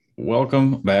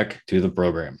Welcome back to the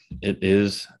program. It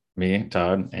is me,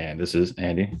 Todd, and this is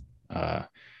Andy. Uh,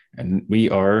 and we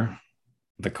are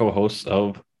the co hosts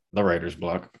of the Writer's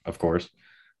Block, of course.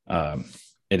 Um,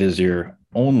 it is your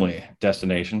only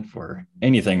destination for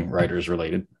anything writers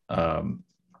related or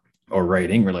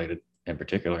writing related in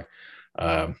particular.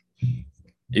 Um,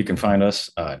 you can find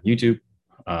us on YouTube,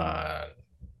 uh,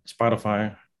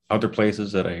 Spotify, other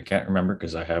places that I can't remember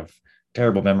because I have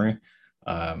terrible memory.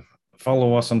 Um,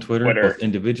 Follow us on Twitter, both Twitter.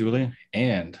 individually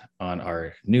and on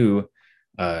our new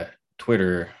uh,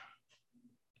 Twitter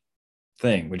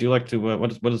thing. Would you like to?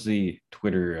 What is the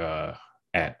Twitter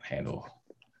at handle?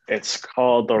 It's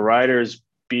called the Writers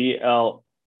BLO1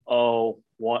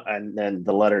 and then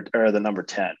the letter or the number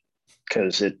 10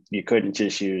 because it you couldn't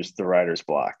just use the writer's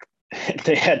block.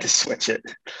 They had to switch it.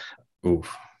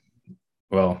 Oof.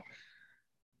 Well,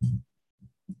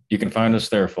 you can find us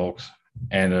there, folks,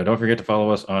 and don't forget to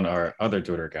follow us on our other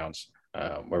Twitter accounts,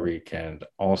 where we can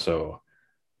also,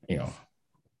 you know,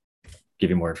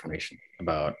 give you more information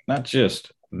about not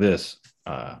just this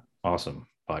awesome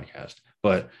podcast,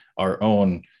 but our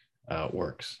own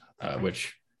works,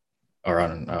 which are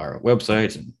on our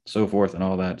websites and so forth and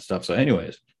all that stuff. So,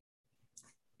 anyways,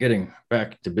 getting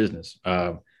back to business.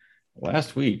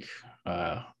 Last week,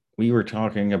 we were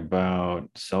talking about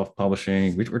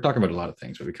self-publishing. We were talking about a lot of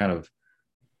things, but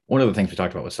one of the things we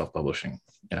talked about was self-publishing,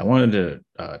 and I wanted to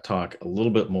talk a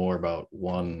little bit more about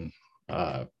one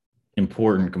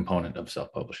important component of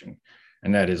self-publishing,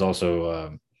 and that is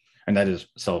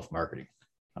self-marketing.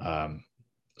 Um,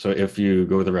 so if you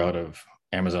go the route of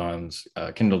Amazon's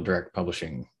Kindle Direct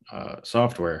Publishing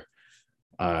software,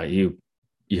 you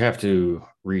have to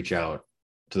reach out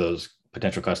to those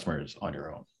potential customers on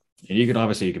your own. And you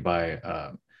could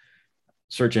buy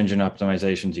search engine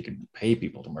optimizations. You can pay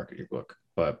people to market your book,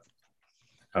 but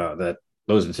that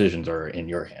those decisions are in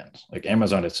your hands. Like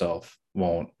Amazon itself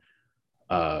won't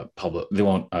publicize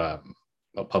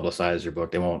your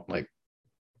book. They won't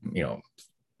you know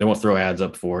they won't throw ads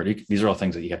up for it. These are all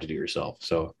things that you have to do yourself.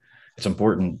 So it's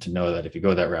important to know that if you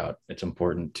go that route, it's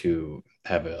important to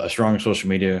have a strong social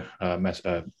media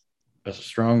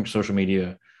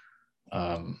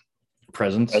um,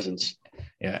 presence. Presence.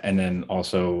 Yeah, and then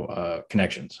also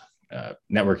connections.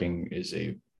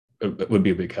 Networking would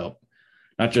be a big help,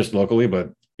 not just locally,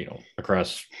 but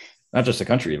across not just the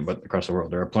country, but across the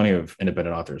world. There are plenty of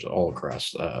independent authors all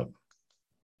across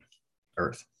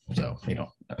Earth. So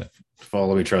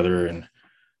follow each other and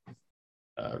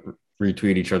uh,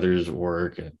 retweet each other's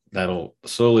work, and that'll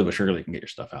slowly but surely can get your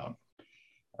stuff out.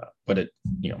 But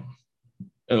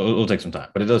it'll take some time,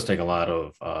 but it does take a lot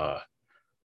of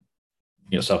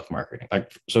self marketing.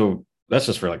 Like so, that's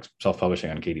just for like self publishing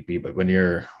on KDP. But when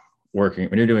you're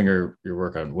doing your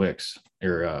work on Wix,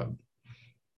 when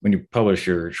you publish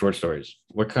your short stories,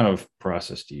 what kind of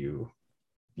process do you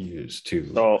use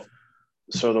So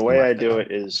so the to way I market that do out?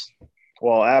 it is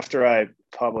well, after I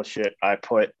publish it, I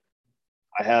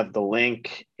have the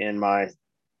link in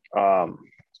um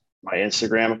my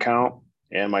Instagram account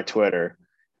and my Twitter.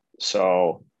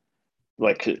 So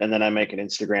and then I make an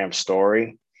Instagram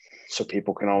story so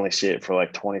people can only see it for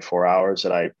like 24 hours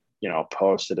that I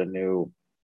posted a new,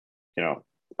 you know,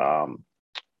 um,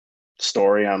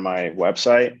 story on my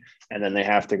website. And then they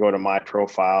have to go to my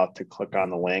profile to click on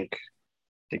the link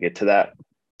to get to that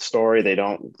story. They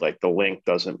don't like the link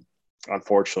doesn't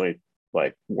unfortunately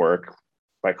work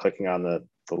by clicking on the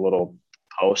little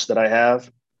post that I have.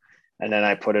 And then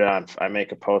I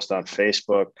make a post on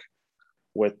Facebook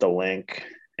with the link,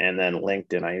 and then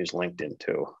LinkedIn. I use LinkedIn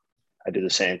too. I do the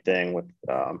same thing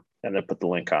and then put the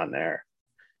link on there.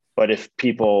 But if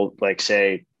people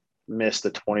say miss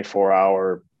the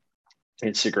 24-hour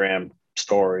Instagram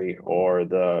story or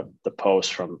the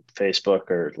post from Facebook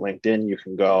or LinkedIn, you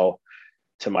can go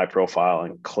to my profile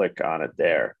and click on it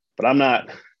there. But I'm not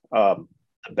the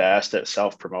best at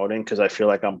self promoting because I feel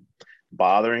like I'm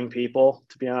bothering people,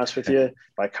 to be honest with you,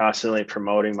 by constantly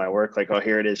promoting my work. Like, oh,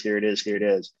 here it is, here it is, here it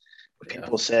is. But Yeah.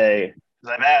 people say,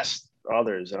 I've asked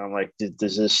others, and I'm like,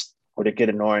 would it get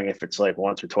annoying if it's like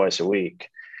once or twice a week?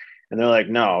 And they're like,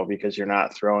 no, because you're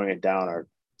not throwing it down or,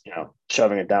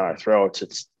 shoving it down our throats.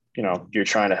 It's, you're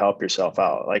trying to help yourself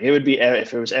out. Like it would be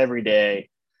if it was every day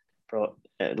for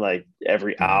like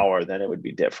every Mhm. hour, then it would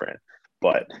be different.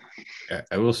 But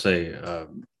I will say,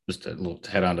 just a little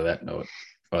to head on to that note,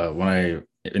 when I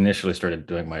initially started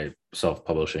doing my self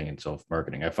publishing and self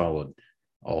marketing, I followed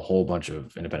a whole bunch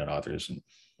of independent authors, and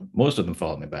most of them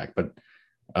followed me back. But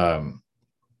um,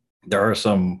 there are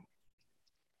some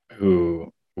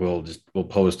who will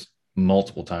post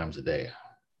multiple times a day,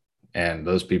 and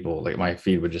those people, like my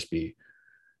feed would just be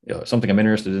something I'm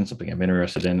interested in, something I'm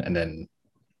interested in, and then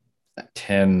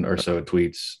 10 or so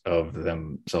tweets of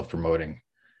them self-promoting.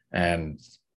 And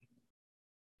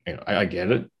I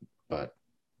get it, but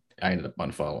I ended up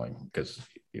unfollowing because,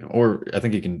 or I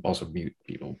think you can also mute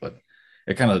people, but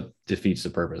it kind of defeats the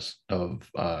purpose of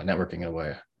networking in a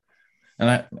way.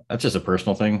 And that's just a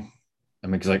personal thing. I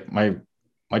mean, because like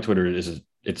my Twitter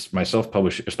it's my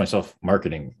self-publish, it's my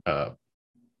self-marketing uh,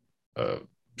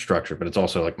 structure, but it's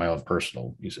also like my own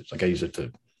personal usage. Like I use it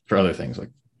for other things,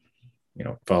 like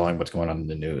following what's going on in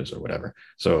the news or whatever.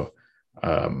 So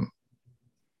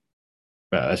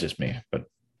that's just me. But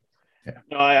yeah,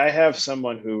 No, I have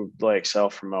someone who like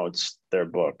self promotes their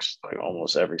books like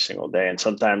almost every single day, and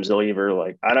sometimes they'll either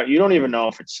like you don't even know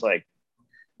if it's like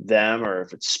them or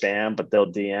if it's spam, but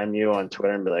they'll DM you on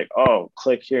Twitter and be like, "Oh,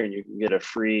 click here and you can get a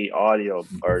free audio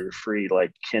or your free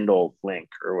like Kindle link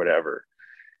or whatever."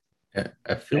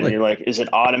 I feel And you're like like, "Is it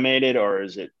automated or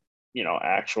is it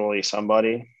actually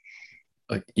somebody?"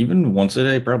 even once a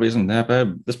day probably isn't that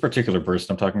bad. This particular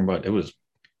person I'm talking about, it was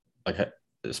like,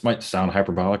 this might sound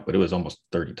hyperbolic, but it was almost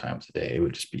 30 times a day. It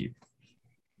would just be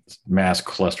mass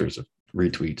clusters of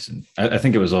retweets. And I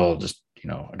think it was all just,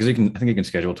 because I think you can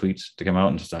schedule tweets to come out.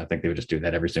 And just, I think they would just do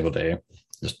that every single day,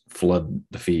 just flood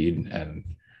the feed. And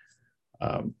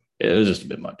it was just a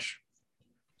bit much.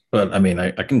 But I mean,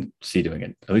 I can see doing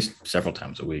it at least several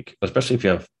times a week, especially if you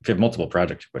have multiple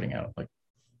projects you're putting out. Like,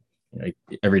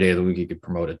 every day of the week you could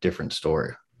promote a different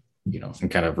story,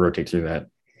 and kind of rotate through that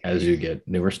as you get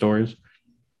newer stories.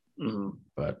 Mm-hmm.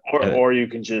 But Or you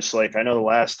can just like, I know the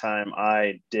last time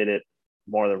I did it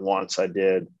more than once, I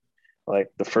did like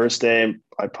the first day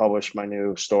I published my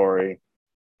new story,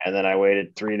 and then I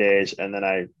waited 3 days, and then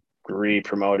I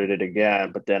re-promoted it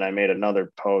again. But then I made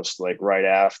another post like right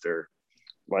after,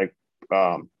 like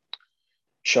um,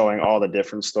 showing all the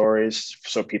different stories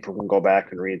so people can go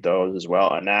back and read those as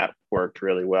well. And that worked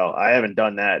really well. I haven't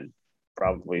done that in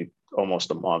probably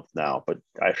almost a month now, but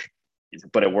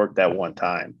it worked that one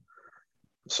time.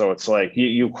 So it's like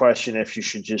you question if you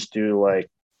should just do like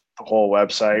the whole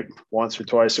website once or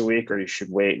twice a week, or you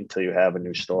should wait until you have a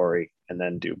new story and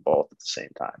then do both at the same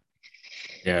time.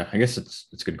 yeah, I guess it's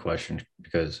a good question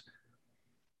because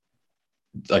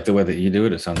like the way that you do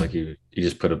it, it sounds like you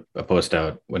just put a post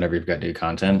out whenever you've got new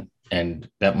content, and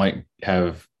that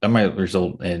might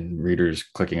result in readers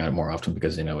clicking on it more often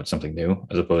because they know it's something new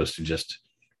as opposed to just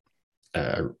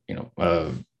uh, you know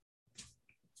uh,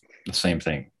 the same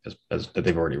thing as that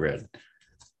they've already read.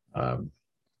 Um,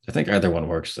 I think either one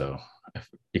works though. If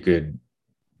you could,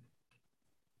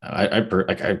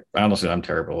 I honestly I'm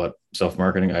terrible at self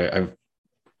marketing. I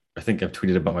think I've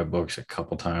tweeted about my books a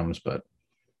couple times, but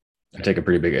I take a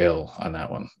pretty big L on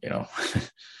that one,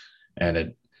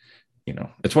 and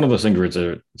it's one of those things where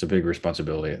it's a big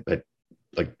responsibility that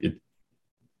like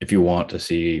if you want to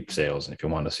see sales and if you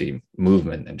want to see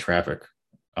movement and traffic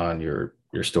on your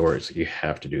stories, you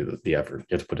have to do the effort.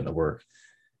 You have to put in the work.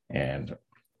 And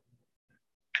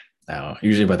now,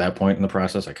 usually by that point in the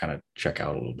process, I kind of check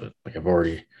out a little bit. Like I've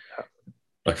already,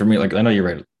 like for me, like I know you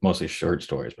write mostly short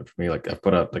stories, but for me, like I've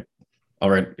put out like, all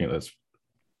right, that's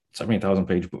 70,000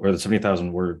 page or the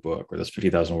 70,000 word book or this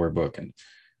 50,000 word book. And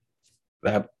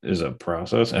that is a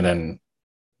process. And then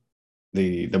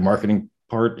the marketing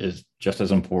part is just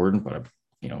as important, but I'm,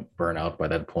 burn out by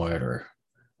that point or,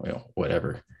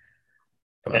 whatever.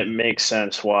 It But makes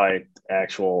sense why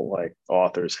actual like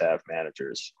authors have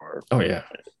managers, or oh yeah,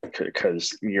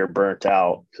 because you're burnt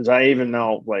out. Because I even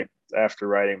know like after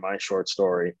writing my short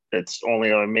story, it's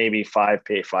only like maybe 5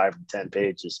 to 10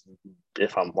 pages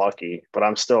if I'm lucky. But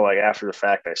I'm still like after the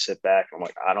fact, I sit back. I'm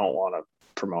like, I don't want to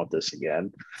promote this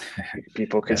again.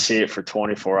 People could yeah, see it for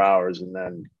 24 hours and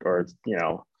then, or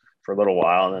for a little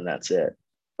while, and then that's it.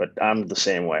 But I'm the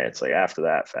same way. It's like after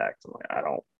that fact, I'm like, I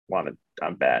don't want to.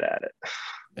 I'm bad at it.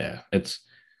 yeah.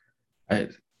 I,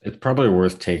 it's probably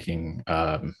worth taking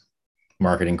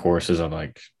marketing courses on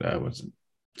like what's it,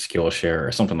 Skillshare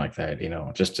or something like that.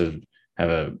 Just to have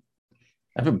a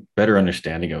have a better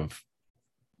understanding of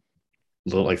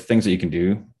little like things that you can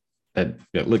do that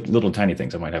little tiny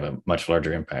things that might have a much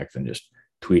larger impact than just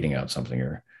tweeting out something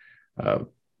or uh,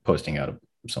 posting out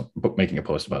some making a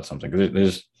post about something.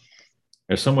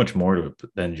 There's so much more to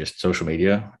it than just social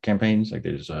media campaigns. Like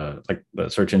there's like the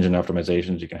search engine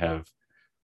optimizations. You can have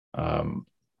um,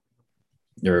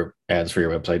 your ads for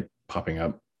your website popping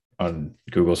up on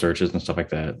Google searches and stuff like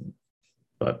that.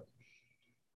 But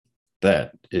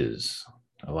that is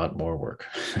a lot more work.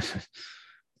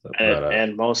 and, but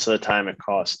and most of the time it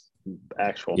costs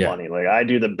actual yeah, money. Like I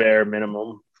do the bare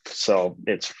minimum, so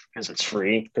it's because it's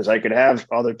free. Because I could have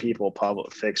other people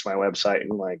fix my website in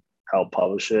like help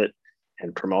publish it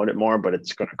and promote it more, but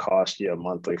it's going to cost you a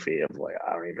monthly fee of like,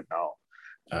 I don't even know.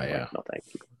 Yeah. Like, no, thank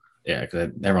you. Yeah,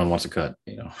 because everyone wants a cut,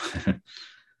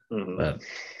 Mm-hmm. But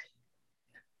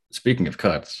speaking of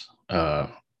cuts,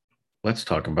 let's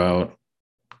talk about,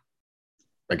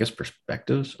 I guess,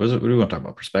 perspectives. What do we want to talk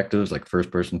about? Perspectives, like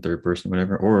first person, third person,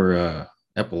 whatever, or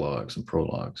epilogues and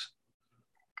prologues.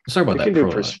 Let's talk about We that can do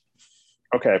prologue.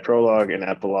 okay, prologue and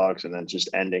epilogues, and then just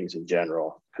endings in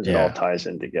general because it all Yeah, ties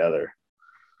in together.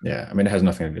 yeah. I mean, it has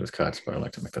nothing to do with cuts, but I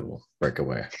like to make a little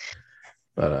breakaway.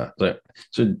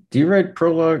 So do you write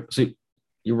prologue? So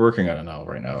you're working on a novel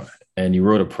right now, and you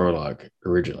wrote a prologue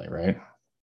originally, right?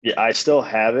 Yeah, I still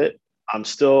have it. I'm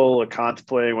still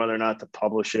contemplating whether or not to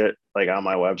publish it like on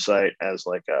my website as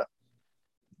like a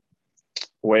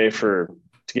way to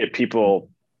get people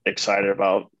excited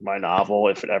about my novel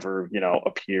if it ever,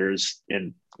 appears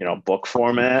in, book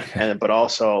format, and but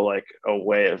also like a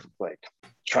way of like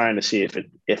trying to see if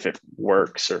it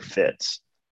works or fits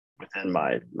within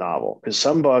my novel. Because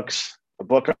some books, the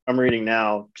book I'm reading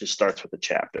now just starts with a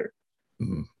chapter.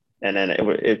 Mm-hmm. And then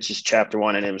it's just chapter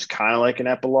one, and it was kind of like an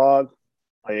epilogue.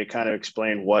 Like it kind of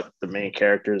explained what the main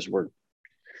characters were,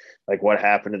 like what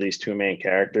happened to these two main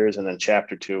characters, and then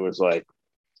chapter two was like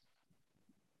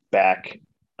back,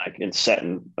 like in set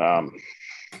in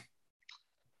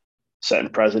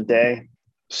present day.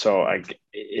 So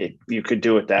you could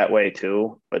do it that way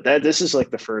too. But this is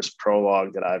like the first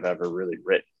prologue that I've ever really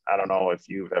written. I don't know if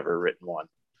you've ever written one.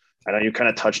 I know you kind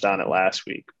of touched on it last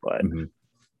week, but Mm-hmm.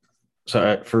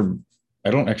 So I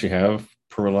don't actually have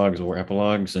prologues or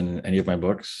epilogues in any of my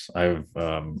books. I've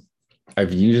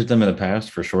used them in the past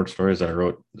for short stories that I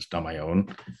wrote just on my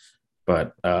own,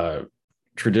 but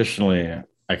traditionally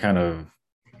I kind of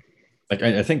like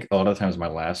I think a lot of the times the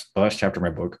last chapter of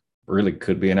my book really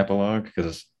could be an epilogue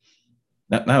because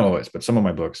not always, but some of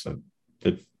my books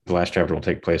the last chapter will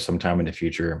take place sometime in the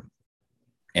future,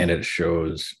 and it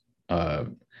shows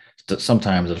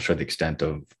sometimes it'll show the extent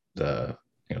of the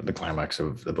climax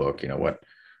of the book, what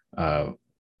uh,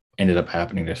 ended up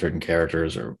happening to certain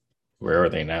characters or where are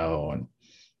they now,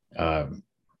 and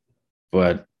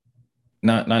but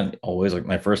not always. Like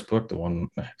my first book, the one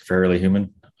Fairly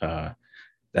Human, that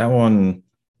one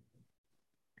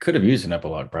could have used an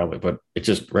epilogue probably, but it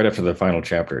just right after the final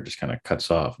chapter it just kind of cuts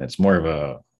off. It's more of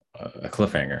a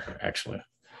cliffhanger actually,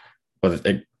 but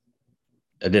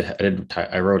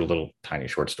I wrote a little tiny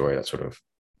short story that sort of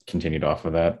continued off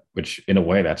of that, which in a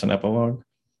way that's an epilogue,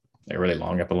 a really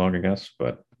long epilogue, I guess.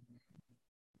 But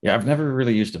yeah, I've never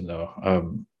really used them though.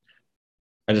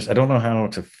 I don't know how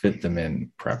to fit them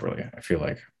in properly. I feel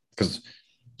like because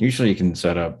usually you can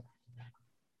set up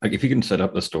like if you can set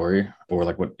up the story or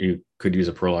like what you could use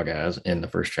a prologue as in the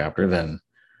first chapter, then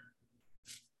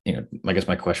I guess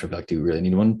my question would be like, do you really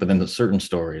need one? But then the certain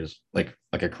stories, like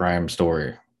a crime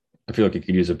story, I feel like you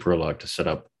could use a prologue to set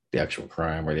up the actual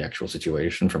crime or the actual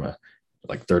situation from a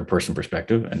like third person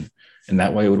perspective, and in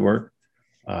that way it would work.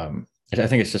 I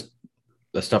think it's just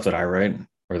the stuff that I write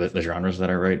or the genres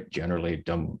that I write generally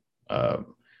don't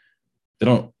they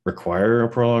don't require a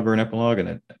prologue or an epilogue,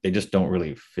 and they just don't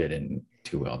really fit in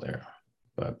too well there.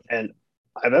 But and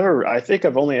I think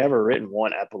I've only ever written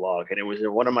one epilogue, and it was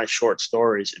in one of my short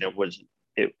stories, and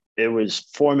it was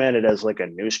formatted as like a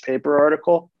newspaper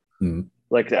article, mm,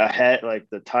 like the head, like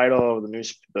the title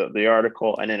of the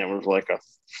article, and then it was like a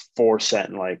 4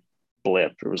 cent like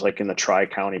blip. It was like in the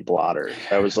Tri-County Blotter.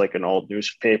 That was like an old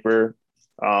newspaper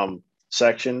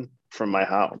section from my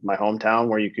hometown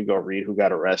where you could go read who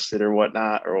got arrested or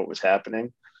whatnot or what was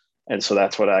happening. And so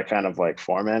that's what I kind of like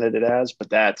formatted it as.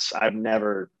 But I've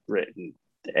never written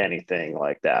anything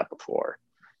like that before.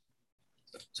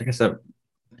 so I guess that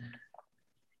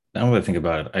now that I think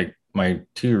about it, my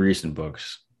two recent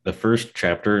books, the first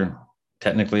chapter,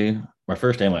 technically, my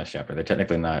first and last chapter, they're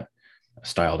technically not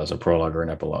styled as a prologue or an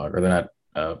epilogue, or they're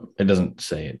not. It doesn't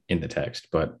say it in the text,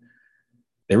 but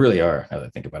they really are. Now that I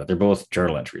think about it, they're both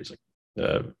journal entries.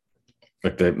 The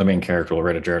main character will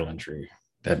write a journal entry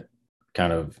that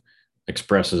kind of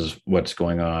expresses what's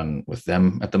going on with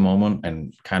them at the moment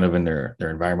and kind of in their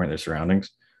environment, their surroundings,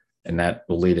 and that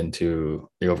will lead into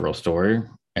the overall story.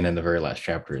 And then the very last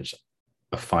chapter is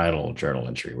a final journal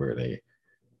entry where they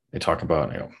talk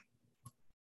about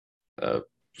uh,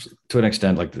 to an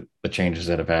extent like the changes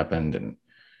that have happened and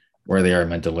where they are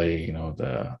mentally,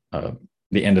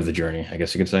 the end of the journey, I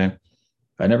guess you could say.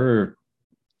 I never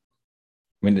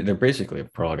I mean, they're basically a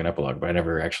prologue and epilogue, but I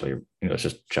never actually, it's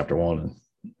just chapter one and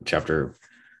chapter,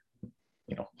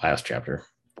 last chapter.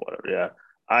 Whatever. Yeah.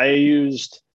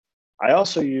 I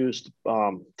also used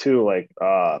too, like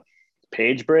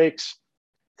page breaks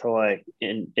to like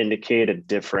indicate a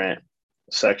different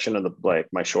section of the like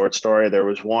my short story. There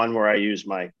was one where I used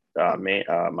my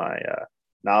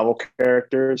novel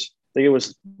characters. I think it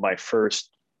was my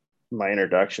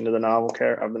introduction to the novel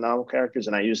characters,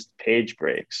 and I used page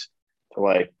breaks to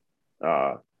like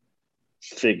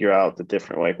figure out the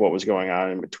different like what was going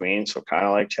on in between. So kind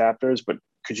of like chapters, but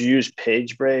could you use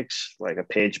page breaks, like a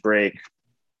page break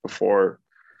before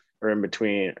or in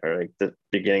between or like the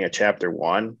beginning of chapter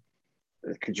one?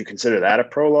 Could you consider that a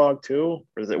prologue too?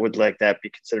 Or would like that be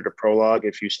considered a prologue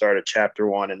if you start at chapter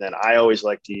one? And then I always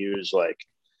like to use like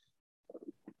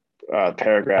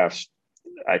paragraphs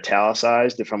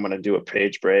italicized if I'm going to do a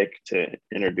page break to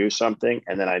introduce something,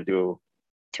 and then I do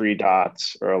 3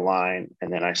 dots or a line,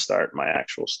 and then I start my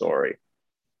actual story.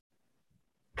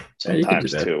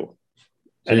 Sometimes 2. So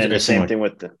and then the same thing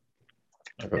with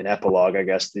an epilogue, I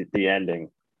guess, the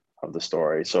ending of the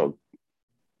story. So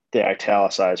the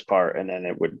italicized part, and then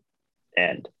it would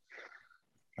end.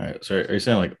 All right. So are you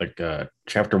saying like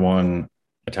chapter 1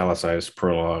 italicized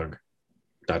prologue ...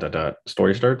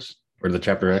 story starts, or the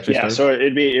chapter actually starts? So it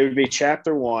would be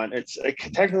chapter 1.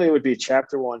 Technically it would be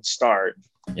chapter 1 start,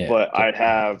 but I'd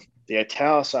have the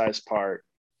italicized part,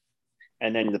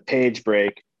 and then the page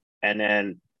break, and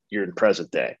then you're in present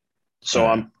day.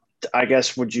 So I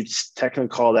guess would you technically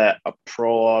call that a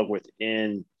prologue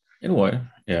within in a way,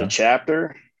 the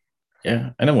chapter?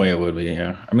 Yeah, in a way it would be.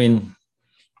 Yeah, I mean,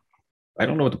 I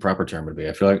don't know what the proper term would be.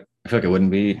 I feel like it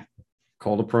wouldn't be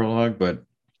called a prologue, but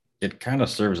it kind of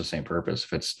serves the same purpose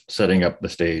if it's setting up the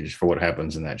stage for what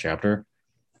happens in that chapter.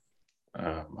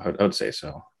 I would say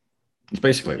so. It's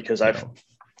basically because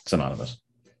synonymous.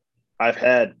 I've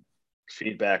had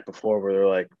feedback before where they're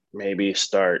like, maybe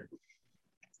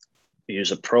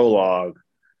use a prologue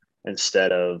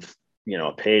instead of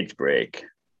a page break,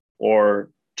 or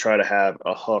try to have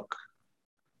a hook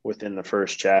within the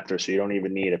first chapter so you don't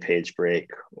even need a page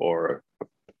break, or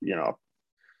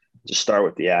just start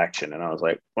with the action. And I was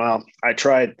like, well, I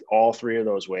tried all 3 of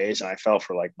those ways, and I felt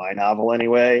for like my novel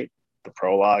anyway, the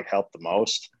prologue helped the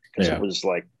most because it was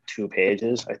like 2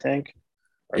 pages, I think,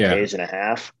 or a page and a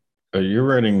half. You're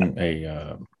writing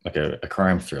a like a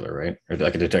crime thriller, right? Or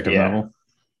like a detective novel?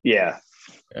 Yeah.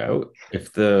 I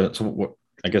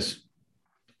guess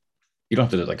you don't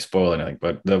have to like spoil anything,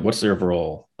 but what's the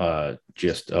overall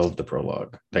gist of the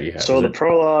prologue that you have? So the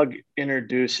prologue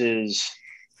introduces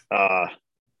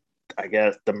I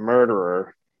guess the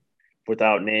murderer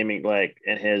without naming, like,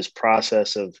 in his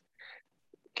process of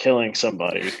killing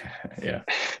somebody. Yeah.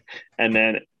 And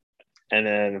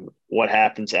then what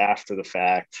happens after the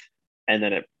fact, and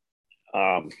then it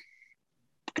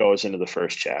goes into the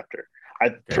first chapter.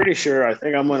 I'm pretty sure, I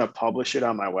think I'm going to publish it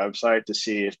on my website to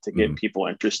see if to get people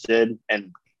interested.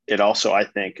 And it also, I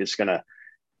think, is going to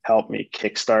help me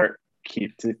keep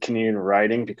the community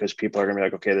writing, because people are going to be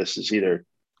like, okay, this is either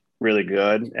really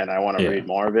good and I want to read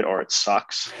more of it, or it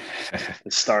sucks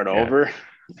and start over.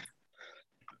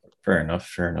 Fair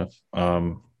enough.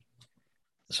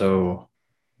 So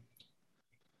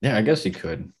yeah, I guess you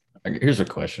could. Here's a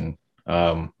question.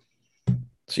 So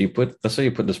let's say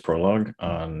you put this prologue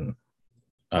on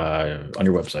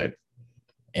your website,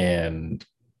 and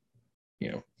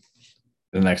the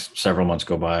next several months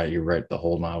go by, you write the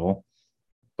whole novel,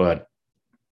 but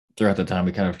throughout the time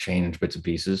we kind of change bits and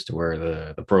pieces to where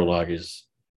the prologue is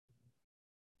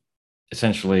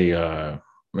essentially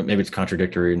maybe it's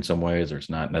contradictory in some ways, or it's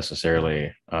not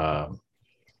necessarily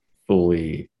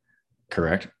fully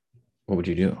correct. What would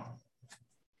you do?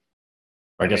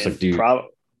 I guess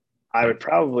I would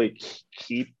probably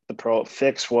keep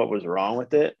fix what was wrong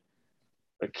with it,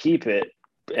 but keep it,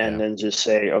 and then just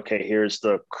say, okay, here's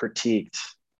the critiqued.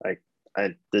 Like,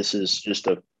 this is just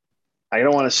I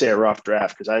don't want to say a rough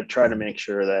draft, because I try to make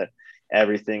sure that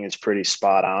everything is pretty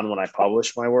spot on when I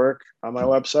publish my work on my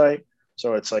website.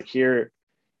 So it's like, here's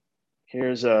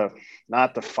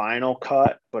not the final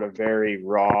cut, but a very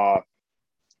raw,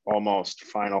 almost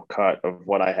final cut of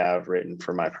what I have written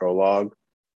for my prologue.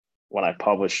 When I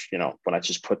publish, when I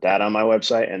just put that on my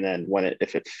website, and then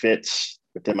if it fits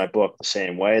within my book the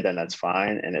same way, then that's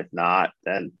fine. And if not,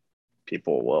 then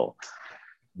people will,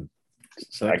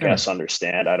 I guess,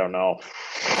 understand. I don't know.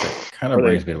 Kind of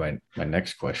brings me to my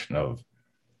next question of,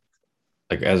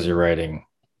 like, as you're writing,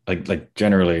 like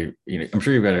generally, I'm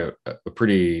sure you've got a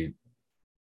pretty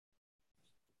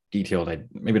detailed,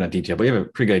 maybe not detailed, but you have a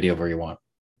pretty good idea of where you want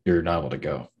your novel to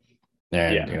go,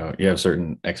 and you have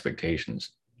certain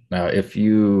expectations. Now, if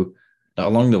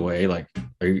along the way, like,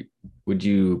 would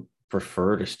you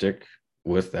prefer to stick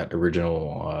with that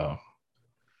original,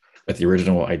 with the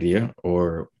original idea,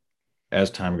 or as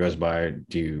time goes by,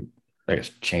 do you I guess,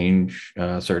 change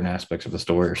certain aspects of the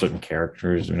story or certain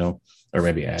characters, or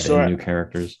maybe add So in new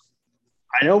characters.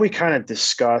 I know we kind of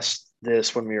discussed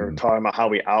this when we were Mhm. talking about how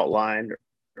we outlined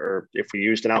or if we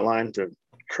used an outline to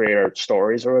create our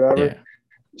stories or whatever. Yeah.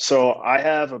 So I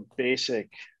have a basic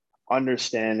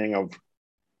understanding of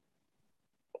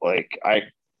like I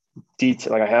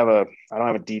have a I don't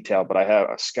have a detail, but I have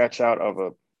a sketch out of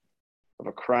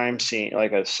a crime scene,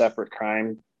 like a separate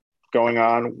crime going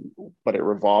on, but it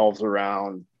revolves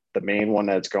around the main one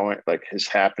that's going like is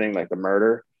happening, like the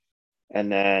murder.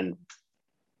 And then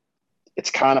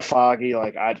it's kind of foggy.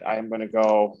 Like I'm going to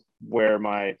go where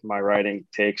my writing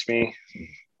takes me,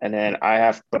 and then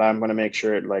but I'm going to make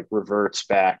sure it like reverts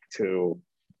back to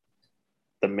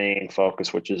the main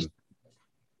focus, which is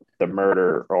the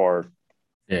murder or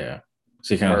Yeah.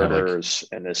 So you kind of have like, murders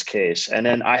in this case. And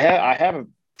then I have a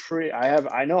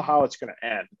I know how it's going to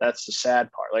end. That's the sad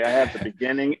part. Like I have the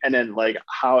beginning and then like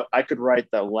how I could write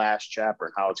the last chapter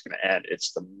and how it's going to end.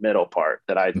 It's the middle part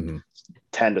that I mhm.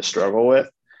 tend to struggle with,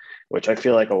 which I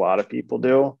feel like a lot of people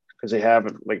do because they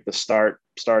have like the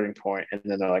starting point and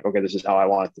then they're like, okay, this is how I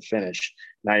want it to finish.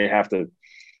 Now you have to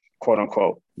quote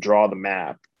unquote draw the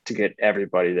map to get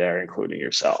everybody there, including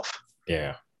yourself.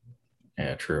 Yeah.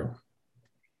 Yeah, true.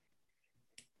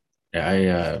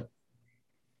 Yeah,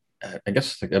 I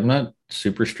guess like I'm not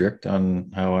super strict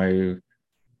on how I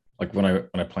like when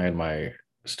I plan my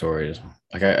stories.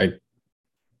 Like I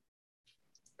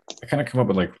kind of come up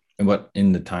with like what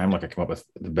in the time like I come up with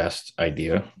the best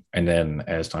idea, and then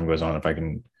as time goes on, if I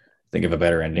can think of a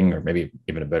better ending or maybe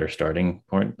even a better starting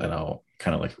point, then I'll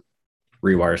kind of like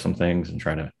rewire some things and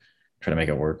try to make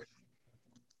it work.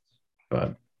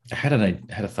 But I had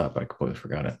a thought, but I completely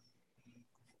forgot it.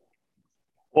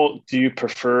 Well, do you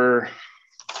prefer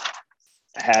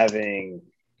having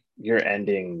your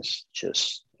endings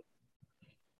just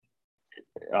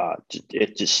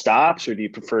it just stops, or do you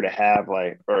prefer to have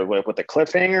like or with a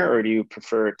cliffhanger, or do you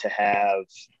prefer to have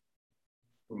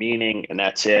meaning and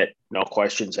that's it, no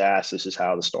questions asked, this is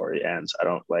how the story ends? I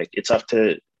don't like it's up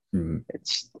to Hmm.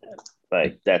 it's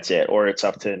like that's it, or it's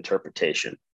up to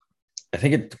interpretation. I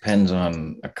think it depends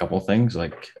on a couple things.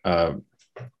 Like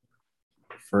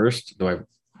first, do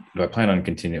I plan on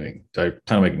continuing? Do I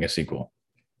plan on making a sequel?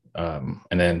 And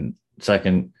then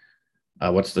second,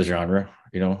 what's the genre?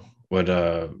 Would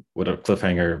a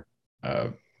cliffhanger uh,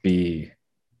 be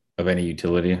of any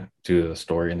utility to the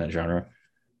story in that genre?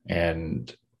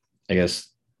 And I guess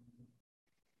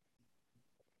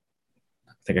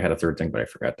I think I had a third thing, but I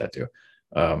forgot that too.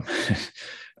 Um,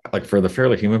 like for the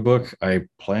Fairly Human book, I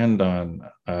planned on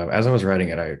as I was writing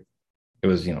it, it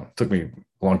was it took me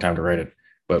a long time to write it,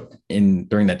 but in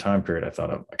during that time period, I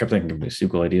kept thinking of new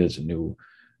sequel ideas and new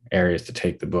areas to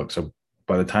take the book. So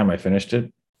by the time I finished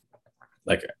it,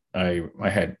 like I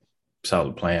had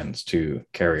solid plans to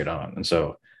carry it on. And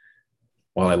so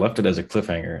while I left it as a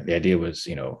cliffhanger, the idea was,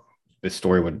 this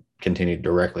story would continue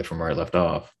directly from where I left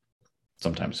off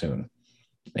sometime soon.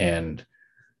 And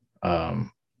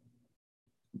um,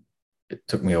 it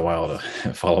took me a while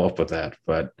to follow up with that,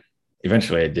 but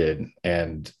eventually I did.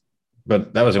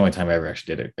 But that was the only time I ever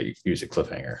actually did it. I used a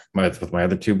cliffhanger. With my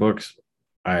other two books,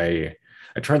 I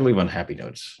I tried to leave on happy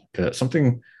notes because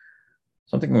something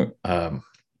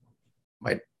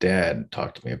my dad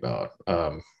talked to me about,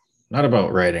 not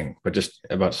about writing, but just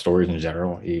about stories in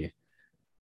general. He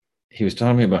was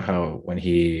telling me about how when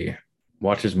he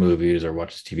watches movies or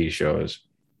watches TV shows,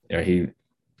 you know,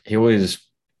 he always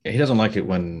he doesn't like it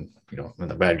when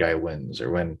the bad guy wins or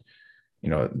when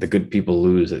the good people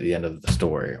lose at the end of the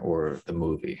story or the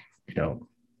movie. You know,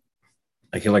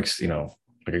 like he likes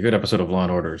like a good episode of Law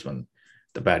and Order is when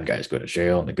the bad guys go to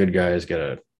jail and the good guys get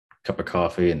a cup of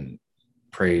coffee and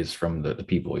praise from the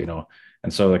people.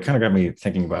 And so that kind of got me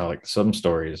thinking about like some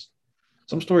stories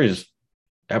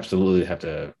absolutely have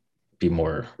to be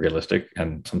more realistic,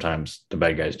 and sometimes the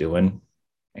bad guys do win.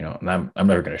 And I'm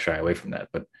never going to shy away from that.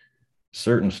 But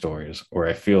certain stories where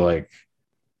I feel like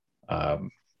um,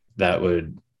 that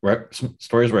would some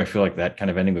stories where I feel like that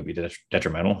kind of ending would be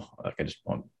detrimental. Like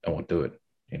I won't do it.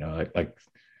 Like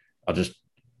I'll just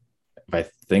if I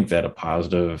think that a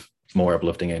positive, more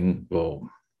uplifting end will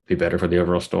be better for the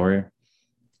overall story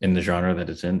in the genre that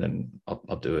it's in, then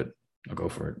I'll do it. I'll go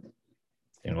for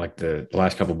it. Like the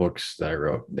last couple books that I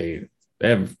wrote, they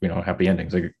have happy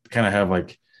endings. They kind of have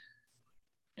like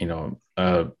you know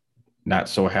uh not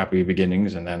so happy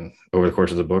beginnings, and then over the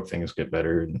course of the book things get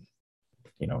better. And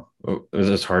there's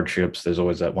just hardships. There's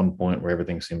always that one point where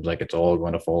everything seems like it's all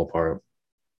going to fall apart.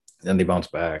 Then they bounce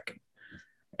back,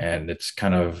 and it's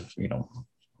kind of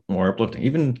more uplifting.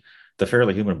 Even the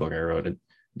Fairly Human book I wrote, it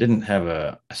didn't have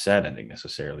a sad ending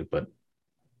necessarily, but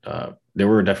there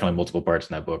were definitely multiple parts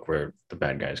in that book where the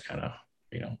bad guys kind of,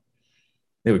 you know,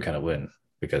 they would kind of win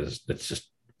because it's just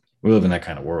we live in that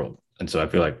kind of world, and so I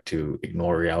feel like to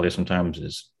ignore reality sometimes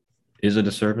is a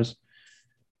disservice.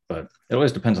 But it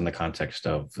always depends on the context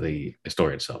of the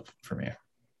story itself for me.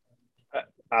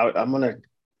 I'm gonna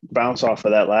bounce off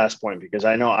of that last point because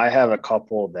I know I have a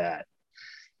couple that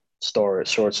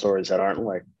short stories that aren't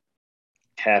like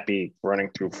happy running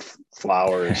through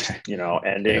flowers, Yeah.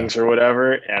 endings or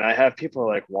whatever. And I have people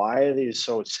like, why are these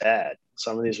so sad?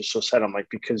 Some of these are so sad. I'm like,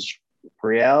 because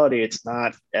reality, it's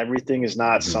not everything is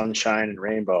not Mhm. sunshine and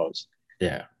rainbows.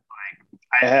 Yeah.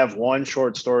 I have one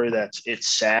short story it's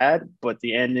sad, but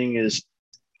the ending is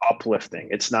uplifting.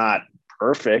 It's not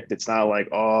perfect. It's not like,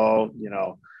 oh,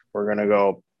 we're gonna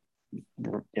go,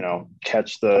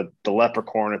 catch the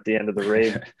leprechaun at the end of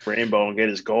the rainbow and get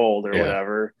his gold or Yeah.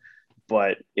 whatever.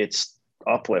 But it's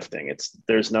uplifting.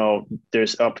 There's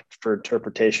up for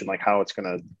interpretation like how it's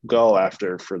gonna go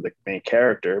after for the main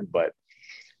character. But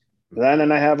then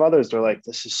and I have others. They're like,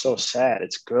 this is so sad.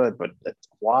 It's good, but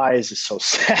why is it so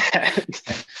sad?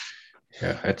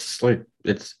 Yeah. It's like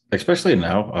it's especially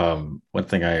now. One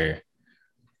thing I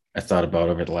thought about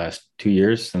over the last 2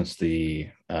 years since the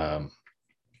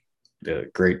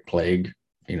Great Plague,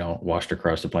 washed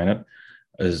across the planet,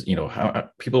 is how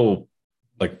people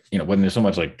like when there's so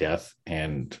much like death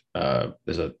and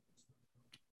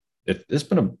it's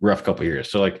been a rough couple of years.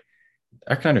 So like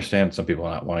I can understand some people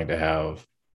not wanting to have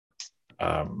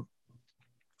um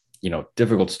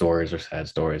difficult stories or sad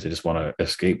stories. They just want to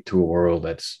escape to a world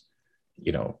that's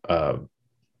you know uh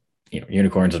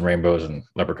unicorns and rainbows and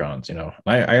leprechauns.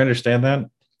 I understand that,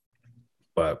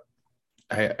 but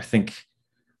I think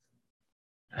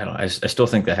I don't know, I still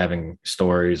think that having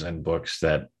stories and books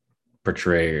that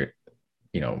portray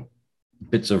you know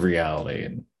bits of reality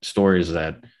and stories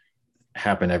that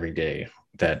happen every day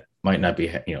that might not be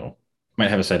might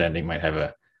have a sad ending, might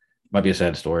be a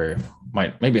sad story,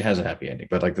 might maybe it has a happy ending,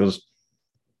 but like those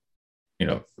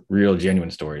real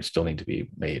genuine stories still need to be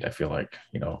made. I feel like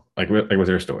like with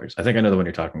their stories. I think I know the one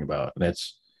you're talking about. And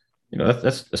that's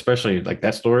that's especially like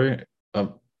that story.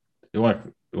 You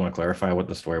want to clarify what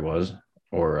the story was,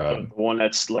 or The one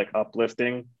that's like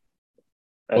uplifting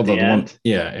oh at the the one, end.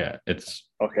 yeah, it's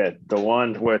Okay, the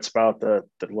one where it's about the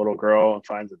little girl and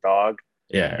finds a dog.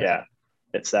 yeah. Yeah,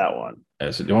 it's that one.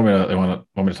 So do you want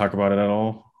me to talk about it at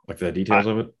all, like the I, details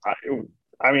of it? I,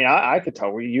 I mean, I could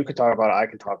talk. You could talk about it. I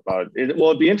can talk about it. Well,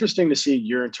 it'd be interesting to see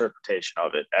your interpretation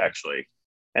of it, actually,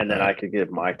 and All then right, I could give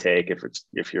my take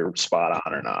if you're spot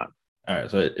on or not. all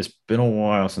right. So it's been a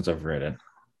while since I've read it,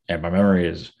 and my memory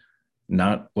is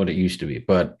not what it used to be.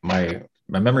 But my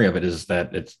memory of it is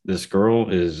that it's this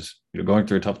girl is going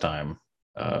through a tough time,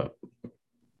 uh,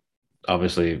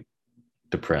 obviously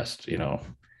depressed,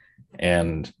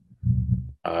 and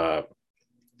uh,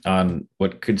 on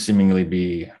what could seemingly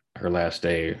be her last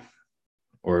day,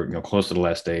 or close to the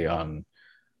last day on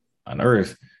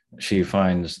Earth, she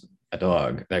finds a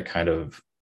dog that kind of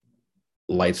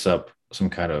lights up some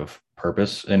kind of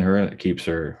purpose in her that keeps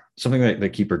her something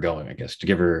that keep her going, I guess, to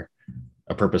give her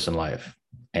a purpose in life.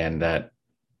 And that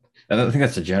and I think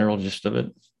that's the general gist of it.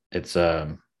 It's I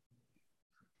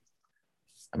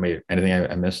mean anything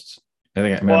I missed. Well,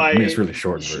 I mean it's really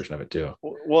short version of it too.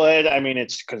 I mean,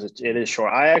 it's because it is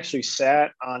short. I actually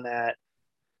sat on that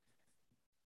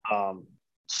um,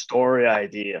 story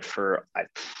idea for I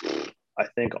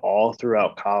think all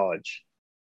throughout college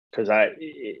because I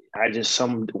just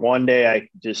some one day I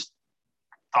just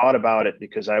thought about it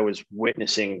because I was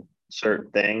witnessing certain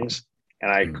things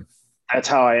and Mm. that's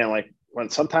how I am like when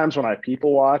I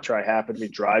people watch or I happen to be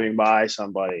driving by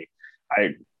somebody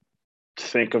I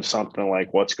think of something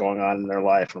like what's going on in their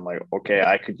life. I'm like, okay,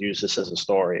 I could use this as a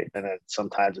story. And then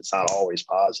sometimes it's not always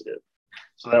positive.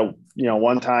 So that,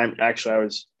 one time actually I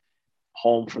was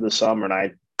home for the summer and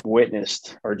I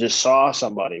witnessed or just saw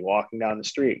somebody walking down the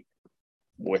street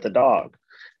with a dog.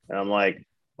 And I'm like,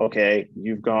 okay,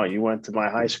 you went to my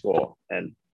high school.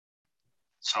 And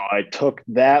so I took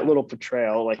that little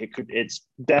portrayal, like it's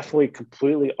definitely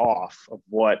completely off of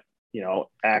what,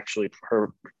 actually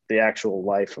the actual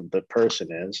life of the person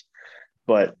is.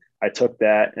 But I took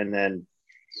that and then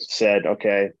said,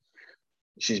 okay,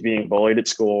 she's being bullied at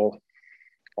school.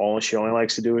 She only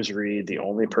likes to do is read. The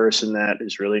only person that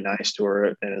is really nice to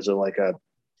her and is like a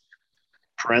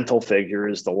parental figure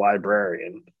is the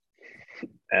librarian.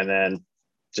 And then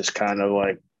just kind of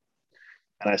like,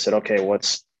 and I said, okay,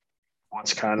 what's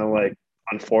kind of like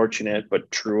unfortunate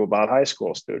but true about high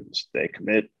school students? They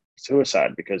commit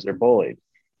suicide because they're bullied.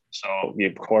 So we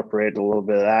incorporated a little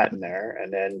bit of that in there,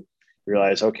 and then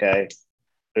realize, okay,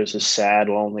 there's a sad,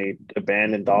 lonely,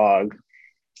 abandoned dog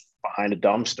behind a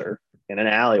dumpster in an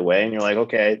alleyway, and you're like,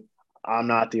 okay, I'm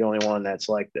not the only one that's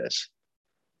like this.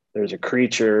 There's a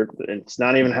creature. It's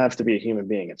not even have to be a human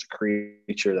being. It's a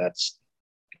creature that's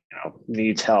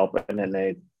needs help, and then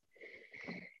they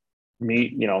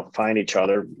meet, find each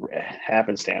other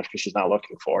happenstance because she's not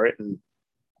looking for it, and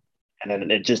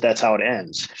then it just that's how it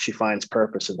ends. She finds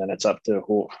purpose, and then it's up to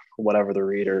whatever the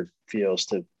reader feels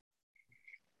to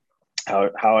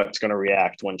how it's going to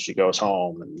react when she goes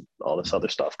home and all this other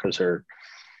stuff because her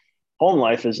home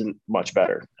life isn't much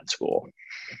better at school.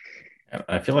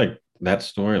 I feel like that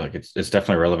story, like it's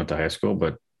definitely relevant to high school,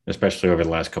 but especially over the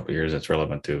last couple of years, it's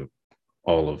relevant to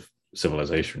all of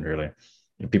civilization, really.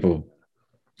 People,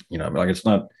 like it's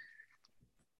not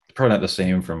probably not the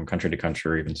same from country to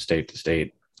country or even state to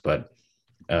state, but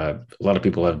a lot of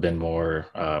people have been more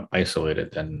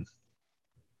isolated than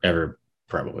ever,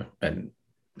 probably, and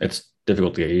it's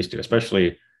difficult to get used to,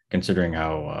 especially considering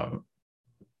how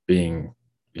being,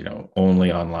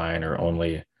 only online or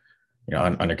only,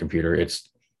 on a computer, it's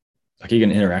like you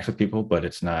can interact with people, but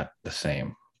it's not the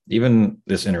same. Even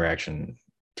this interaction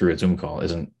through a Zoom call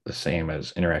isn't the same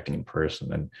as interacting in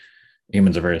person. And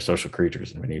humans are very social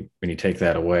creatures, and when you take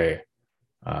that away,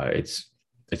 it's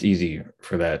easy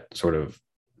for that sort of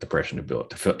depression to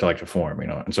build to form.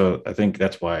 And so I think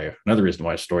that's why another reason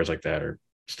why stories like that are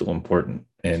still important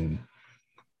in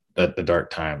the dark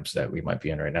times that we might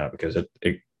be in right now, because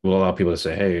it will allow people to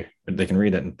say, hey, they can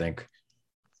read it and think,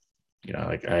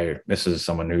 like this is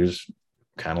someone who's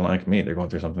kind of like me. They're going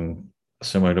through something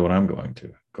similar to what I'm going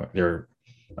to. They're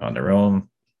on their own,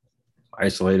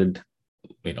 isolated,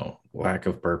 lack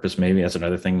of purpose. Maybe that's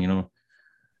another thing,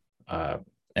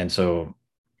 and so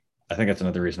I think that's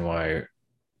another reason why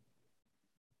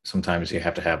sometimes you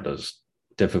have to have those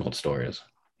difficult stories,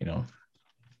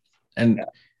 and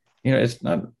it's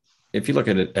not. If you look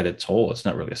at it at its whole, it's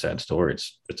not really a sad story.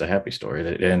 It's a happy story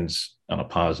that ends on a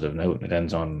positive note. It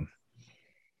ends on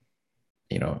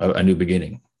a new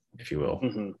beginning, if you will.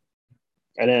 Mm-hmm.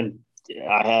 And then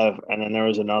there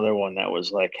was another one that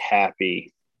was like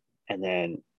happy, and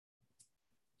then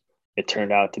it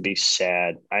turned out to be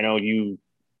sad. I know you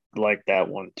liked that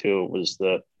one too. It was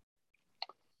the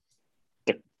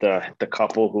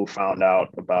couple who found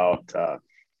out about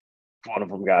one of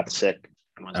them got sick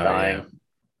and was dying.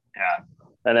 Yeah.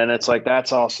 And then it's like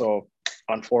that's also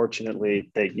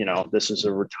unfortunately this is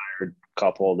a retired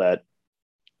couple that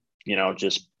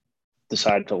just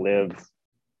decided to live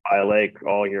by a lake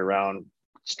all year round,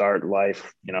 start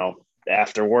life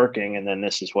after working, and then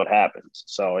this is what happens.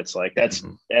 So it's like that's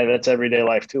everyday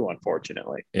life too,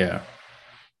 unfortunately. Yeah.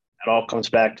 It all comes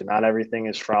back to not everything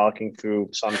is frolicking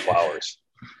through sunflowers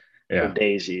or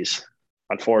daisies.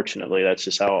 Unfortunately,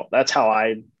 that's how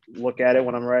I look at it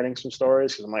when I'm writing some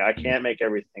stories, because I'm like, I can't make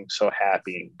everything so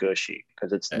happy and gushy,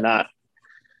 because it's not.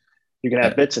 You can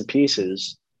have bits and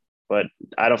pieces, but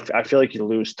I feel like you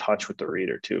lose touch with the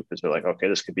reader too, because they're like, okay,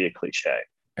 this could be a cliche.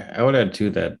 I would add too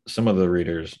that some of the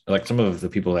readers, like some of the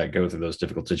people that go through those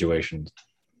difficult situations,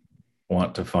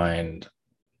 want to find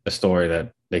a story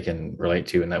that they can relate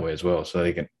to in that way as well. So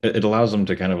it allows them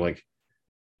to kind of like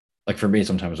for me,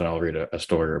 sometimes when I'll read a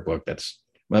story or a book that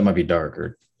might be dark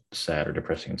or sad or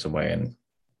depressing in some way, and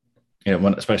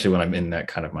especially when I'm in that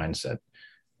kind of mindset,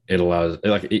 it allows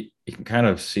you can kind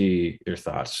of see your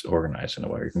thoughts organized in a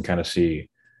way. You can kind of see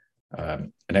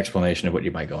an explanation of what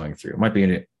you might be going through. It might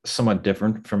be somewhat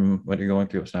different from what you're going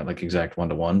through. It's not like exact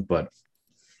one-to-one, but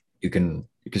you can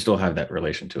still have that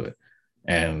relation to it,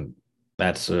 and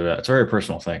it's a very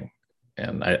personal thing.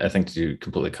 And I think to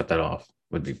completely cut that off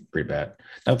would be pretty bad.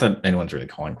 Not that anyone's really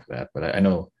calling for that, but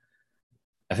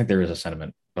I think there is a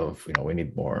sentiment of we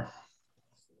need more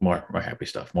happy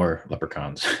stuff, more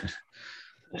leprechauns.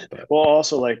 Well,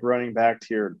 also like running back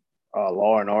to your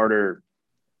Law and Order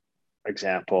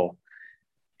example,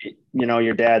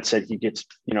 your dad said he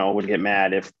would get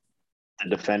mad if the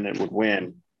defendant would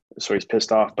win, so he's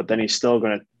pissed off, but then he's still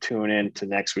going to tune in to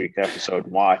next week's episode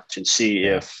and watch and see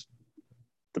if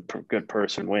the good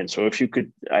person wins. So if you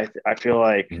could, I feel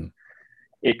like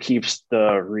it keeps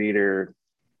the reader,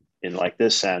 in like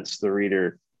this sense, the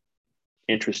reader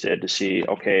interested to see,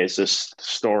 okay, is this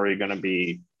story going to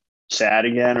be sad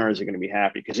again, or is it going to be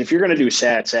happy? Because if you're going to do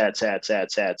sad,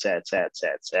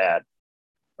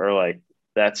 or like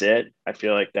that's it, I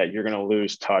feel like that you're going to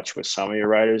lose touch with some of your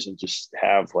writers and just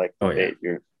have like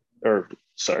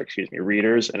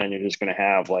readers, and then you're just going to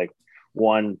have like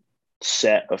one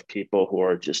set of people who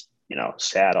are just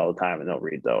sad all the time, and they'll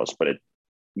read those, but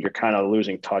you're kind of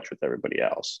losing touch with everybody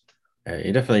else.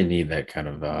 You definitely need that kind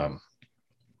of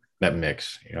that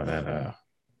mix, that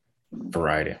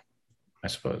variety, I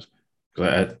suppose.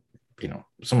 'Cause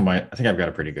some of my, I think I've got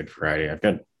a pretty good variety.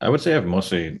 I would say I have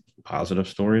mostly positive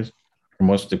stories, or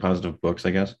mostly positive books,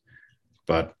 I guess.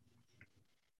 But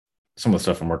some of the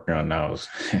stuff I'm working on now is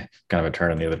kind of a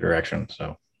turn in the other direction.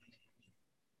 So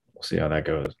we'll see how that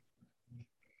goes.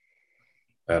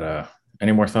 But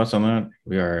any more thoughts on that?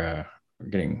 We're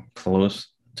getting close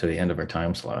to the end of our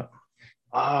time slot.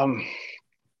 Um,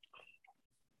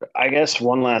 I guess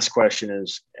one last question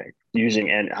is using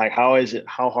and how is it?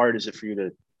 How hard is it for you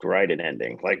to write an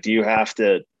ending? Like, do you have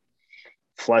to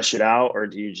flesh it out, or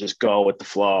do you just go with the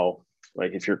flow?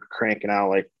 Like, if you're cranking out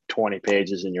like 20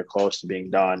 pages and you're close to being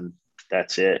done,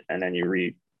 that's it, and then you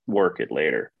rework it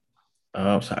later.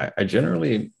 I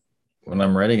generally, when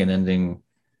I'm writing an ending,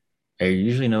 I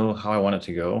usually know how I want it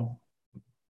to go,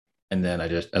 and then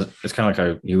it's kind of like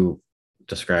how you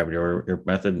described your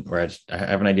method, where I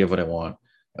have an idea of what I want,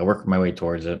 I work my way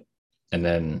towards it, and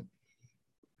then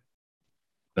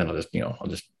I'll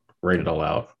just write it all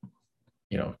out,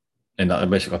 you know, and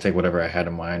basically I'll take whatever I had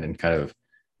in mind and kind of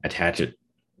attach it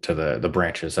to the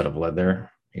branches that have led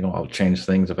there. I'll change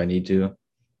things if I need to,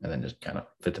 and then just kind of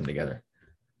fit them together.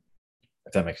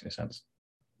 If that makes any sense.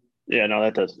 Yeah, no,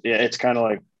 that does. Yeah, it's kind of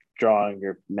like drawing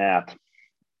your map,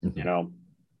 you Mhm. know,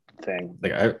 thing.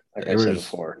 Like I Like I there said was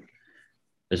before.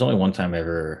 there's only one time I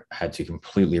ever had to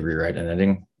completely rewrite an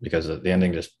ending because the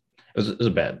ending just it was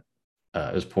bad.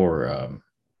 It was poor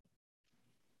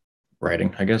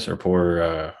writing, I guess, or poor.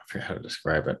 I forget how to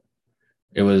describe it.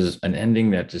 It was an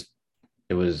ending that just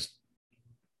it was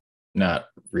not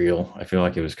real. I feel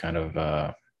like it was kind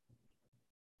of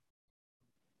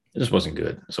it just wasn't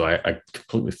good. So I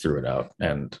completely threw it out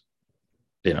and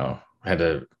had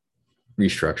to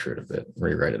restructure it a bit,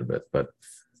 rewrite it a bit. But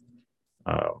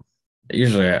um,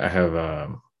 usually I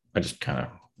just kind of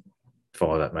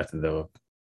follow that method though,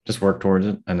 just work towards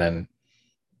it and then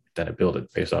I build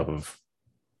it based off of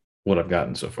what I've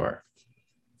gotten so far.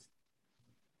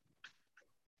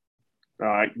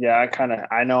 Yeah,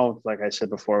 I know, like I said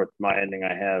before, with my ending,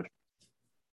 I have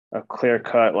a clear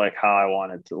cut, like how I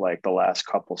wanted to, like the last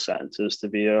couple sentences to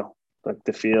be like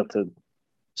the feel to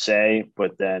say,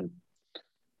 but then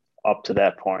up to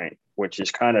that point, which is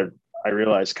kind of, I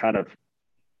realize, kind of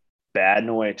bad in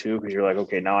a way too, because you're like,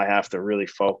 okay, now I have to really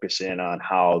focus in on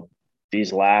how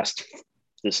these last,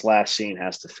 this last scene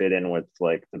has to fit in with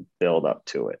like the build up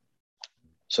to it.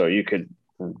 So you could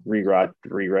rewrite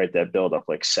that build up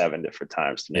like 7 different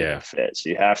times to make Yeah. it fit. So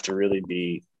you have to really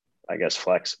be, I guess,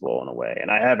 flexible in a way. And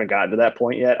I haven't gotten to that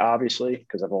point yet, obviously,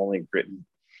 because I've only written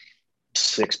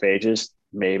 6 pages,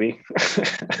 maybe.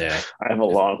 Yeah. I have a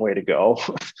long way to go.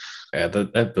 Yeah,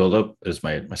 that build up is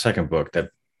my second book.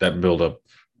 That build up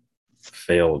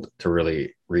failed to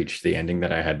really reach the ending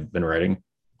that I had been writing.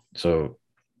 So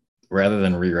rather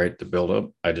than rewrite the build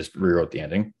up, I just rewrote the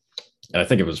ending. And I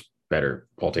think it was better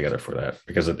altogether for that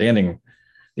because at the ending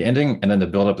and then the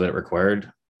build up that it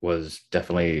required was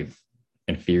definitely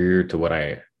inferior to what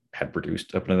I had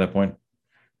produced up to that point.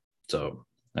 So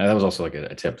that was also like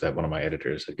a tip that one of my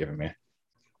editors had given me.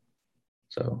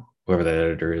 So whoever that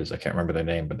editor is, I can't remember their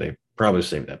name, but they probably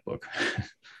saved that book.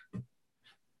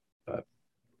 But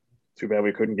Too bad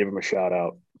we couldn't give him a shout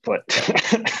out. But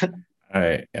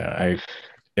yeah, I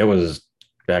it was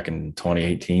back in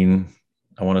 2018,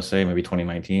 I want to say maybe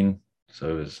 2019. So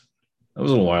it was a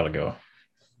little while ago,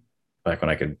 back when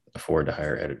I could afford to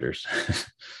hire editors.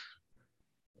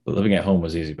 But living at home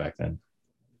was easy back then.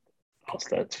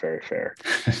 that's very fair.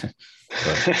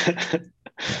 But you know,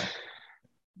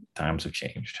 times have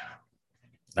changed.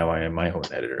 Now I am my own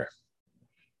editor,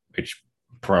 which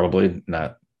probably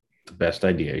not the best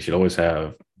idea. You should always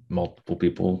have multiple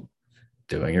people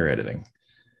doing your editing.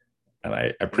 And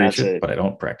I And preach that's it, it. but I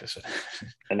don't practice it.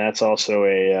 And that's also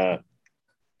a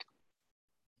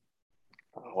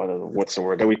what's the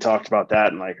word that we talked about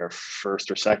that in like our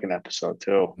first or second episode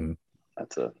too. Mm.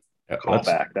 That's a Yeah,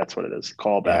 callback. That's what it is.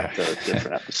 Callback yeah. to a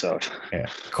different episode. Yeah.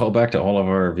 Call back to all of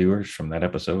our viewers from that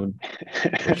episode,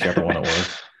 whichever one it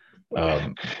was.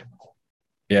 Um,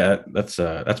 yeah, that's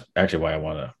actually why I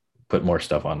want to put more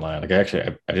stuff online. Like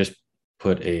I just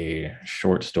put a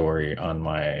short story on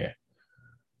my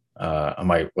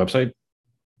website,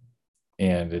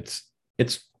 and it's I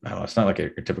don't know, it's not like a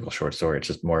typical short story. It's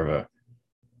just more of a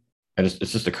it's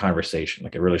just a conversation,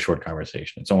 like a really short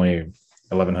conversation. It's only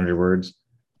 1,100 words,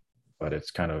 but it's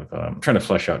kind of trying to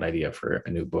flesh out an idea for a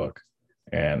new book,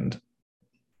 and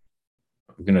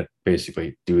I'm gonna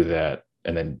basically do that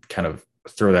and then kind of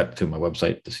throw that to my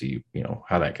website to see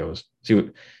how that goes. See what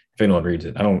if anyone reads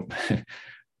it. I don't.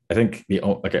 I think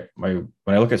my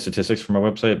when I look at statistics for my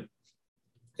website,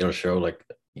 it'll show like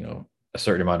a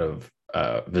certain amount of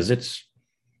visits,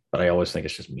 but I always think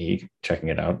it's just me checking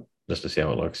it out just to see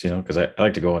how it looks, because I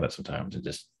like to go on it sometimes and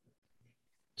just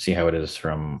see how it is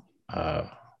from a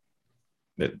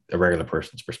regular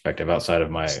person's perspective outside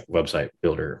of my website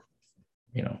builder,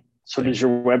 So thing. does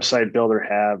your website builder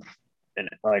have, and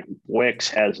like Wix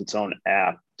has its own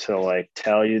app to like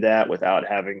tell you that without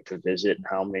having to visit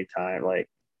how many times, like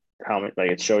how many,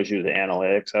 like it shows you the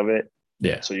analytics of it.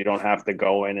 Yeah. So you don't have to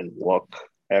go in and look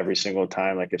every single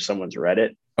time, like if someone's read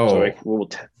it. So Oh, it will,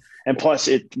 and plus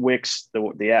it Wix,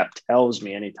 the app tells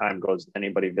me anytime goes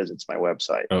anybody visits my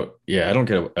website. oh, yeah. I don't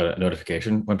get a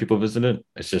notification when people visit it.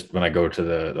 It's just when I go to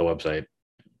the website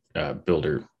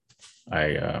builder,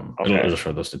 it'll Okay.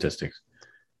 show those statistics.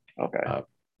 Okay. Uh,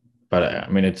 but I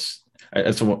mean,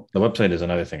 the website is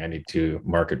another thing I need to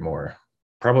market more.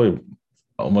 Probably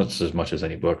almost as much as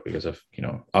any book, because if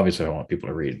obviously I want people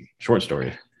to read short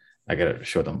stories, I got to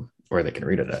show them where they can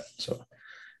read it at. So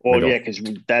Well, maybe yeah, I'll.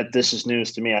 because that this is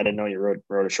news to me. I didn't know you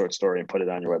wrote a short story and put it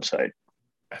on your website.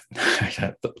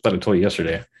 I thought I told you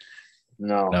yesterday.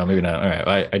 No. No, maybe not. All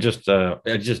right, I just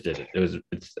did it.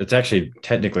 It's actually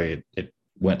technically it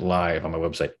went live on my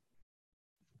website.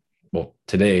 Well,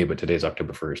 today, but today's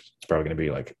October 1st. It's probably going to be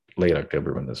like late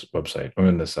October when this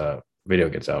video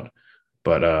gets out.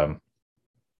 But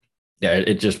yeah,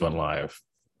 it just went live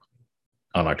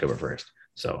on October 1st.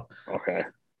 So Okay.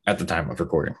 at the time of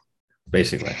recording,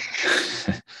 basically.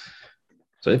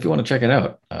 So if you want to check it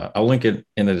out, I'll link it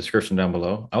in the description down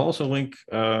below. I'll also link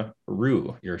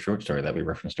Rue, your short story that we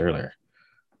referenced earlier.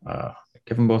 Uh,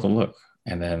 Give them both a look,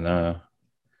 and then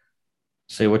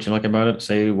say what you like about it.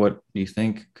 Say what you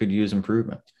think could use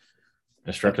improvement.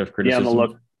 Constructive Be on the look,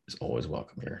 criticism is always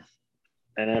welcome here.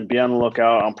 and then be on the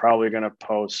lookout. I'm probably going to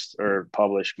post or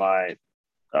publish my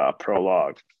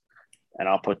prologue, and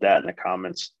I'll put that in the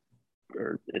comments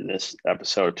or in this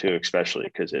episode too, especially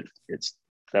because it's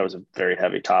that was a very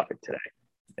heavy topic today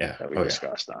Yeah. that we Oh yeah.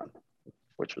 discussed on,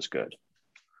 which was good.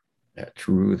 Yeah.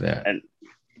 True that. And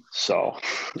so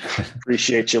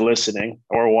appreciate you listening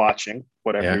or watching,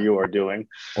 whatever Yeah. you are doing.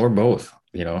 Or both.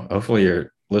 Hopefully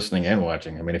you're listening and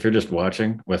watching. I mean, if you're just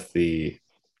watching with the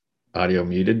audio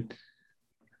muted,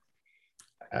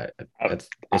 I,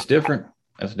 it's different.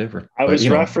 That's different. I But was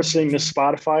referencing the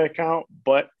Spotify account,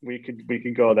 but we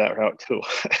could go that route too.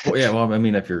 well, yeah. Well, I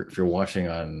mean, if you're watching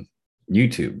on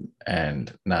YouTube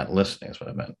and not listening, is what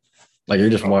I meant. Like you're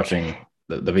just watching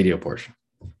the video portion.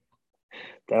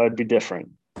 That would be different.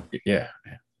 Yeah.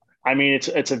 I mean,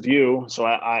 it's a view, so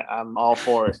I'm all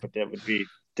for it, but that would be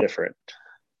different.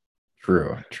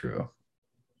 True. True.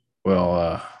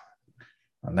 Well,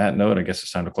 on that note, I guess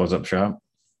it's time to close up shop.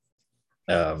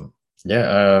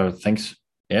 Yeah. Thanks.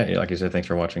 Yeah. Like you said, thanks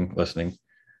for watching, listening,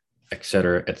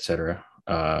 etc., etc.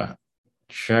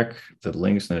 Check the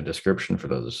links in the description for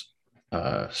those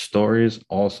stories.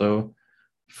 Also,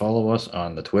 follow us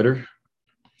on the Twitter.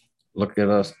 Look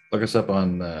us up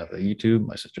on the YouTube.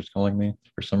 My sister's calling me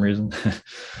for some reason.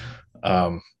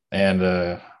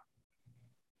 And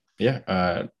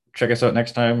yeah, check us out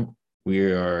next time. We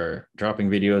are dropping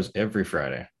videos every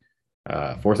Friday,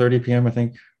 4:30 p.m. I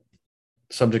think,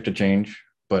 subject to change,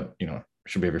 but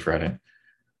should be every Friday.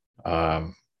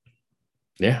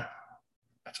 Yeah,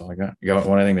 that's all I got. You got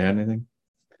one anything to add? Anything?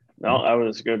 No, that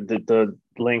was good. The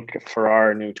link for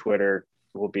our new Twitter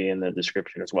will be in the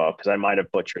description as well, because I might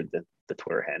have butchered the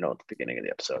Twitter handle at the beginning of the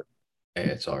episode. Hey,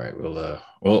 it's all right.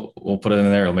 We'll put it in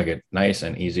there. We'll make it nice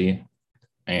and easy.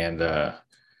 And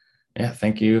yeah,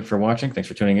 thank you for watching. Thanks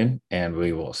for tuning in, and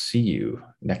we will see you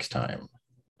next time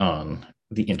on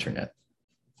the internet.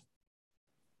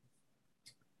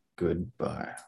 Goodbye.